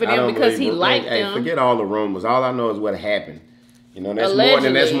something for them because he liked them. Forget all the rumors. All I know is what happened. You know, that's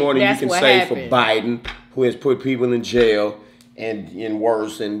more than you can say for Biden, who has put people in jail and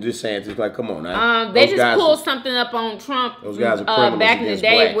worse, and DeSantis. Like, come on, now. They just pulled something up on Trump. Those guys are criminals back in the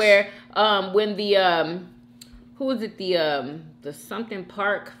day, blacks. where when the who was it, the something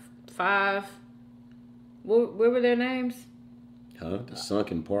Park 5? What were their names? Huh? The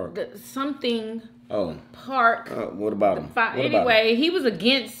Sunken Park. The something. Oh. Park. What about him? Anyway, he was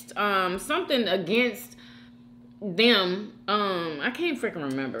against something against them. I can't freaking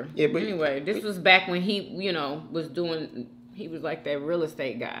remember. Yeah, but anyway, this was back when he, was doing. He was like that real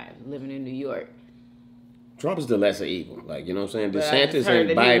estate guy living in New York. Trump is the lesser evil. Like, you know what I'm saying? DeSantis and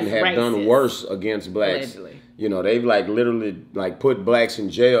Biden have done worse against blacks. Allegedly. You know, they've like literally like put blacks in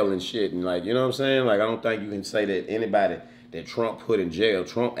jail and shit. And like, you know what I'm saying? Like, I don't think you can say that anybody that Trump put in jail,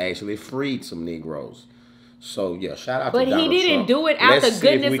 Trump actually freed some Negroes. So, yeah, shout out to Donald Trump. But he didn't do it out the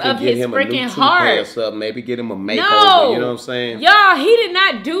goodness of his freaking heart. Maybe get him a makeover, no. You know what I'm saying? Y'all, he did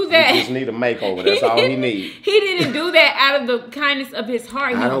not do that. He just need a makeover. That's all he needs. He didn't do that out of the kindness of his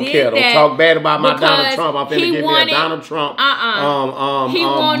heart. I don't care. Don't talk bad about my Donald Trump. I'm finna get me a Donald Trump he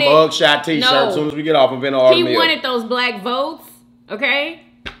wanted, mugshot t-shirt as soon as we get off. I'm finna order He wanted those black votes, okay?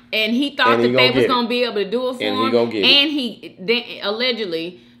 And he thought that they was going to be able to do it for him. And he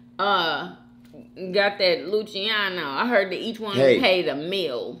allegedly got that Luciano. I heard that each one paid a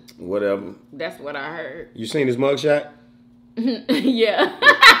meal. Whatever. That's what I heard. You seen his mugshot? Yeah.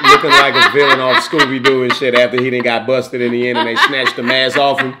 Looking like a villain off Scooby-Doo and shit after he done got busted in the end and they snatched the mask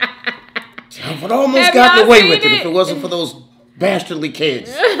off him. I almost got away with it if it wasn't for those bastardly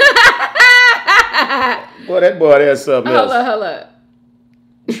kids. Boy, that boy, that's something else. Hold up.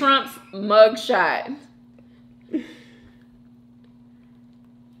 Trump's mugshot.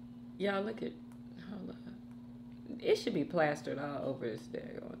 Y'all look at. Hold up. It should be plastered all over his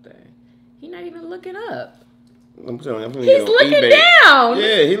daggone thing. He not even looking up. I'm telling you, he's looking eBay. down.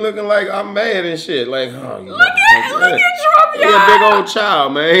 Yeah, he looking like I'm mad and shit. Like, oh, look at Trump, y'all. He a big old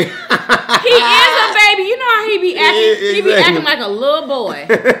child, man. He is a baby. You know how he be acting. Exactly. He be acting like a little boy,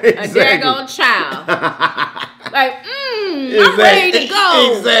 a daggone child. Like, I'm ready to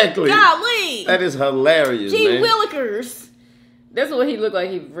go. Exactly. Golly. That is hilarious, Gee man. Willikers. That's what he looked like.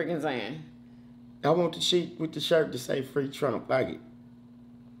 He freaking saying. I want the sheet with the shirt to say "Free Trump." Like it.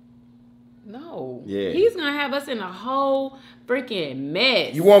 No. Yeah. He's gonna have us in a whole freaking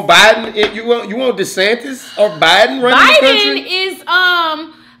mess. You want Biden? You want DeSantis or Biden running the country? Biden is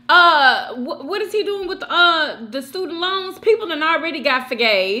what is he doing with the student loans? People done already got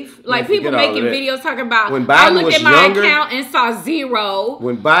forgave. Like people making videos talking about when Biden I looked was at my younger, account and saw zero.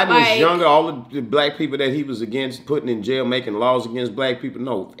 When Biden was younger, all of the black people that he was against putting in jail, making laws against black people.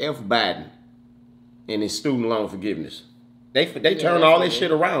 No, F Biden and his student loan forgiveness. They turned all that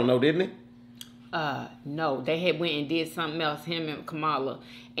shit around, though, didn't they? No, they had went and did something else, him and Kamala,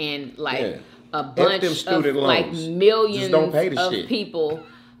 and like a bunch of like millions of people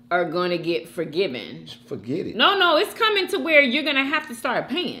are gonna get forgiven. Forget it. No, it's coming to where you're gonna have to start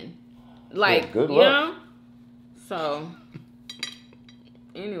paying. Like, good luck. You know? So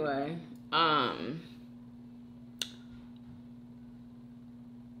anyway,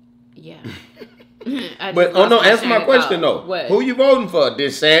 yeah. But answer my question though. What? Who you voting for?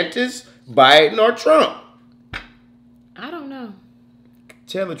 DeSantis, Biden, or Trump? I don't know.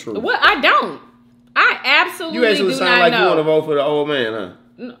 Tell the truth. What? I don't. I absolutely do not know. You actually sound like you want to vote for the old man, huh?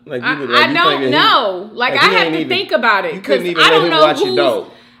 No, like I don't know. Like I have to think about it because I don't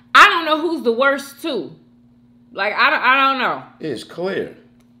know I don't know who's the worst too. Like I don't know. It's clear.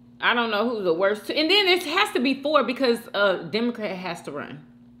 I don't know who's the worst too. And then it has to be 4 because a Democrat has to run.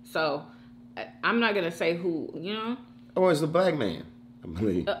 So I'm not gonna say who. You know. Oh, it's the black man. I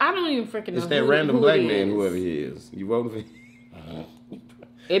believe. I don't even freaking know. It's that random black man, whoever he is. You voted for him?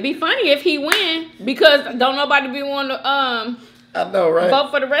 It'd be funny if he win because don't nobody be wanting to I know, right?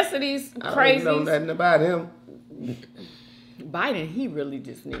 vote for the rest of these crazies. I don't know nothing about him. Biden, he really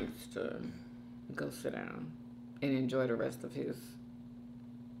just needs to go sit down and enjoy the rest of his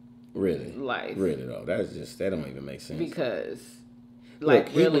life. Really though, that don't even make sense. Because Look,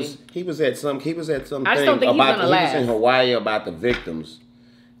 really, he was at some I just thing don't think he's gonna last. He was in Hawaii about the victims.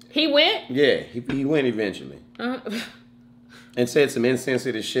 He went. Yeah, he went eventually. And said some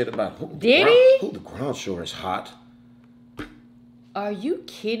insensitive shit about who the ground sure is hot. Are you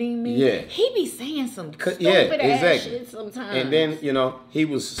kidding me? Yeah. He be saying some stupid ass shit sometimes. And then, he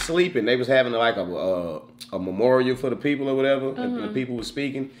was sleeping. They was having like a memorial for the people or whatever. And the people were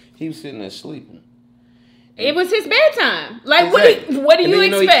speaking. He was sitting there sleeping. It was his bedtime. Like, exactly. what do you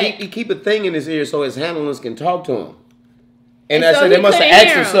expect? He keep a thing in his ear so his handlers can talk to him. And so they must have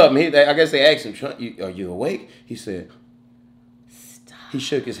asked him something. I guess they asked him, are you awake? He said, he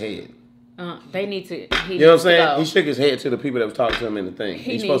shook his head. They need to. You know what I'm saying? He shook his head to the people that was talking to him in the thing.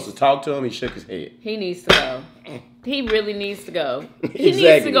 He's supposed to talk to him. He shook his head. He needs to go. He really needs to go. He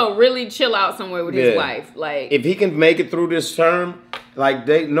needs to go really chill out somewhere with his wife. Like, if he can make it through this term, like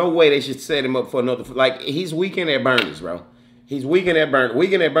no way they should set him up for another. Like, he's Weekend at Bernie's, bro. He's Weekend at Bernie's.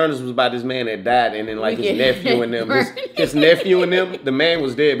 Weekend at Bernie's was about this man that died, and then like his nephew and them. His nephew and them. The man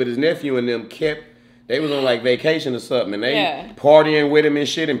was dead, but his nephew and them kept. They was on like vacation or something, and they partying with him and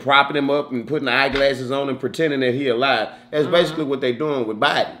shit, and propping him up and putting eyeglasses on and pretending that he alive. That's basically what they doing with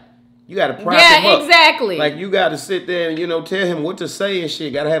Biden. You got to prop him up. Yeah, exactly. Like, you got to sit there and tell him what to say and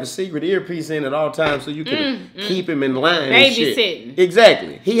shit. Got to have a secret earpiece in at all times so you can keep him in line. Babysitting.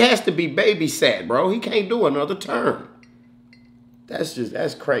 Exactly. He has to be babysat, bro. He can't do another term.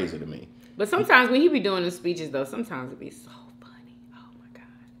 That's crazy to me. But sometimes when he be doing the speeches, though, sometimes it be so.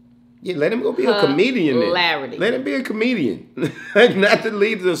 Yeah, let him go be a comedian then. Let him be a comedian. Not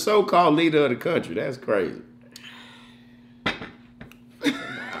the so-called leader of the country. That's crazy.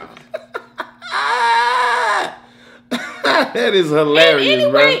 That is hilarious,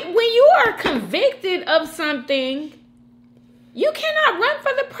 and bro. Anyway, when you are convicted of something, you cannot run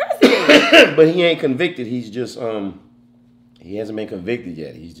for the president. But he ain't convicted. He's just, he hasn't been convicted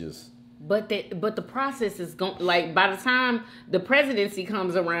yet. He's just... But the process is going, like, by the time the presidency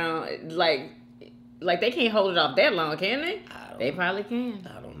comes around, like they can't hold it off that long, can they? They probably can.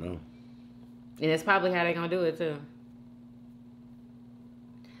 I don't know. And that's probably how they're gonna do it too.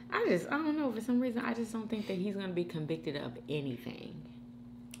 I don't know. For some reason, I just don't think that he's gonna be convicted of anything.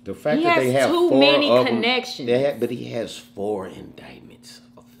 The fact that they have too many connections. But he has 4 indictments.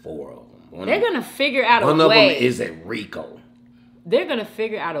 4 of them. They're gonna figure out a way. One of them is a RICO. They're going to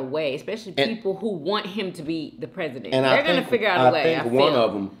figure out a way, especially people who want him to be the president. And they're going to figure out a way. I think one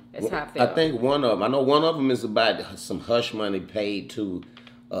of them. That's how I feel. I think one of them. I know one of them is about some hush money paid to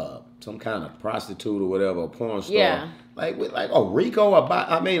some kind of prostitute or whatever, a porn star. Yeah. Like RICO about.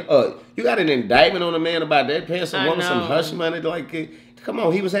 I mean, you got an indictment on a man about that paying some woman some hush money. Like, come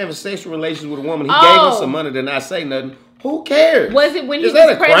on, he was having sexual relations with a woman. He gave her some money to not say nothing. Who cares? Was it when he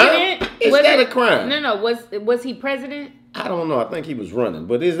was president? Is that a crime? No. Was he president? I don't know. I think he was running.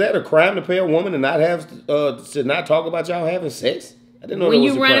 But is that a crime to pay a woman and not have to not talk about y'all having sex? I didn't know when that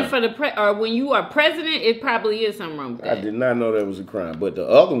was a crime. When you running for or when you are president, it probably is something wrong with that. I did not know that was a crime. But the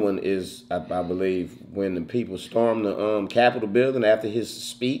other one is, I believe, when the people stormed the Capitol building after his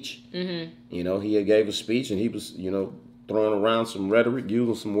speech. Mm-hmm. He gave a speech and he was, throwing around some rhetoric,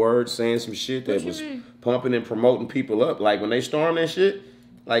 using some words, saying some shit that was pumping and promoting people up. Like when they stormed that shit.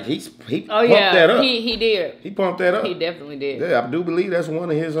 Like he pumped that up. He did. He pumped that up. He definitely did. Yeah, I do believe that's one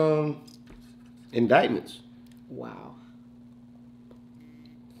of his indictments. Wow.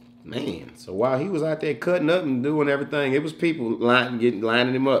 Man, so while he was out there cutting up and doing everything, it was people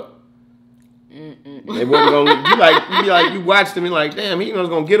lining him up. They wasn't gonna. You watched him and like, damn, he was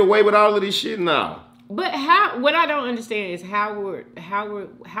gonna get away with all of this shit now. But what I don't understand is how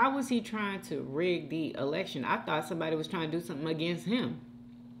was he trying to rig the election? I thought somebody was trying to do something against him.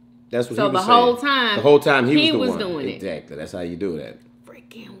 That's what he was saying. The whole time he was doing it. Exactly. That's how you do that.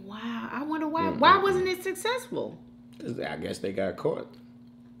 Freaking wow. I wonder why. Why wasn't it successful? I guess they got caught.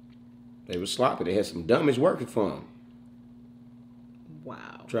 They were sloppy. They had some dummies working for them.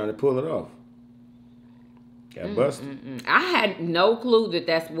 Wow. Trying to pull it off. Got busted. I had no clue that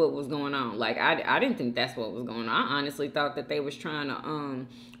that's what was going on. Like, I didn't think that's what was going on. I honestly thought that they was trying to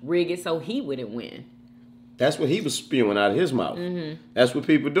rig it so he wouldn't win. That's what he was spewing out of his mouth. That's what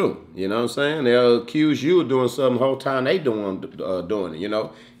people do. You know what I'm saying? They'll accuse you of doing something the whole time they doing it, you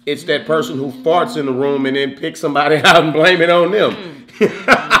know? It's that person who farts in the room and then picks somebody out and blame it on them.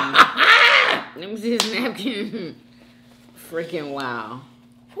 Let me see his napkin. Freaking wow.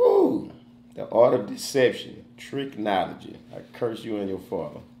 Whew. The art of deception. Tricknology. I curse you and your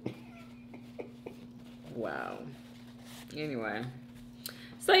father. Wow. Anyway.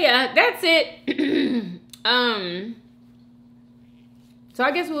 So yeah, that's it. So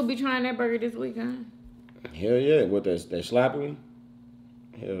I guess we'll be trying that burger this week, huh? Hell yeah. What, that sloppy one?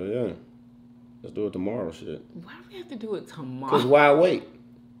 Hell yeah. Let's do it tomorrow, shit. Why do we have to do it tomorrow? Because why wait?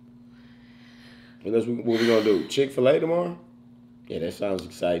 What we gonna do? Chick-fil-A tomorrow? Yeah, that sounds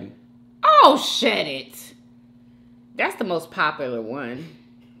exciting. Oh, shut it. That's the most popular one.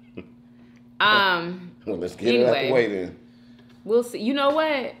 Well, let's get it out the way then. We'll see. You know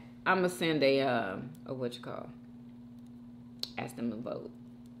what? I'm gonna send a what you call? Ask them to vote.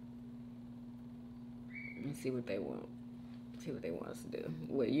 Let's see what they want. See what they want us to do.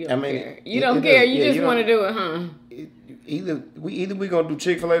 Well, you don't care. You don't care. You just want to do it, huh? Either we gonna do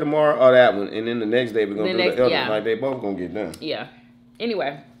Chick-fil-A tomorrow or that one, and then the next day we're gonna do the other. Like they both gonna get done. Yeah.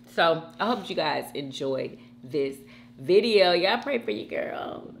 Anyway, so I hope you guys enjoyed this video. Y'all pray for your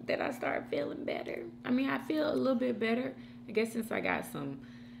girl that I start feeling better. I mean, I feel a little bit better. I guess since I got some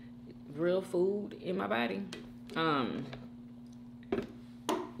real food in my body.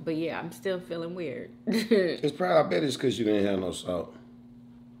 But yeah, I'm still feeling weird. It's probably, I bet it's because you didn't have no salt.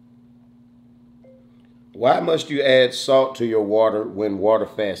 Why must you add salt to your water when water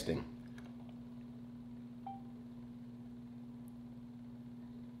fasting?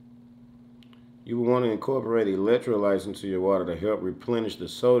 You will want to incorporate electrolytes into your water to help replenish the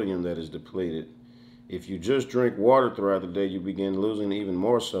sodium that is depleted. If you just drink water throughout the day, you begin losing even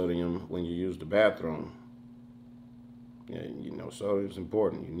more sodium when you use the bathroom. Yeah, you know, sodium is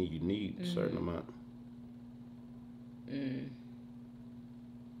important. You need a certain amount. And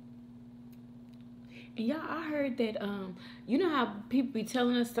y'all, I heard that you know how people be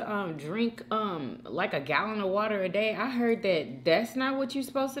telling us to drink like a gallon of water a day. I heard that that's not what you're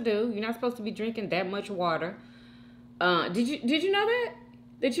supposed to do. You're not supposed to be drinking that much water. Did you know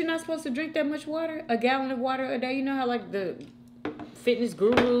that you're not supposed to drink that much water? A gallon of water a day. You know how like the fitness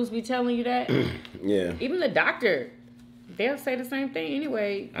gurus be telling you that? Yeah. Even the doctor, they'll say the same thing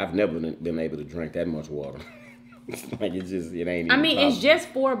anyway. I've never been able to drink that much water. Like it ain't even I mean, possible. it's just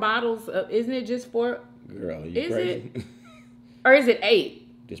 4 bottles. Isn't it just 4? Girl, are you Is crazy? it? Or is it 8?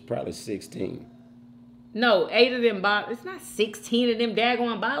 It's probably 16. No, 8 of them bottles. It's not 16 of them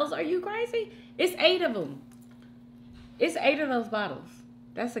daggone bottles. Are you crazy? It's 8 of them. It's 8 of those bottles.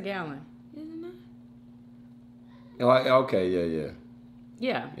 That's a gallon. Isn't it? Oh, okay, yeah.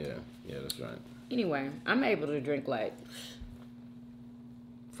 Yeah. Yeah, that's right. Anyway, I'm able to drink like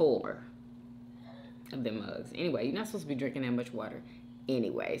 4 of them mugs. Anyway, you're not supposed to be drinking that much water.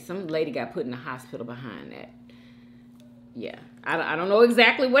 Anyway, some lady got put in the hospital behind that. Yeah. I don't know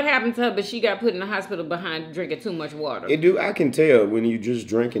exactly what happened to her, but she got put in the hospital behind drinking too much water. I can tell when you just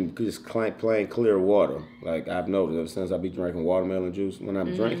drinking just plain clear water. Like I've noticed ever since I be drinking watermelon juice. When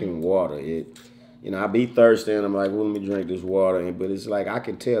I'm drinking water, I be thirsty and I'm like, well, let me drink this water. But it's like I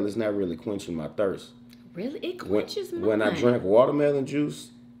can tell it's not really quenching my thirst. Really? It quenches mine. When I drink watermelon juice,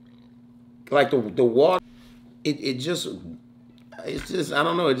 like the water, it's just I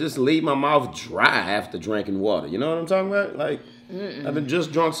don't know, it just leave my mouth dry after drinking water. You know what I'm talking about? Like I've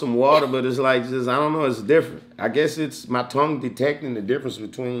just drunk some water, but it's like just I don't know, it's different. I guess it's my tongue detecting the difference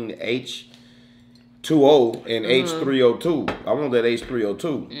between H2O and H3O2. I want that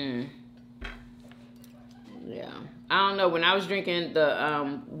H3O2. Yeah. I don't know. When I was drinking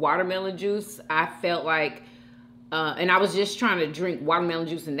the watermelon juice, I felt like, and I was just trying to drink watermelon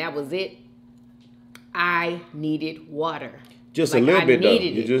juice and that was it. I needed water. Just like a little bit though.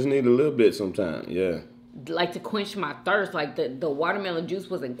 You just need a little bit sometimes. Yeah. Like to quench my thirst. Like the watermelon juice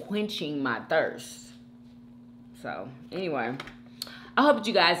wasn't quenching my thirst. So anyway, I hope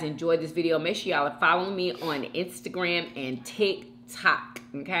you guys enjoyed this video. Make sure y'all are following me on Instagram and TikTok.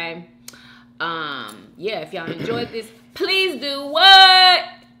 Okay. Yeah, if y'all enjoyed this, please do what?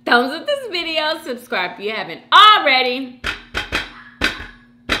 Thumbs up this video. Subscribe if you haven't already.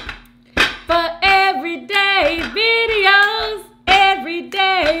 For everyday videos.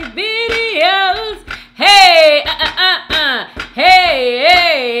 Everyday videos. Hey,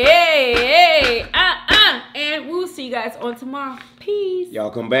 hey, and we'll see you guys on tomorrow. Peace. Y'all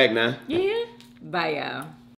come back now. Yeah. Bye, y'all.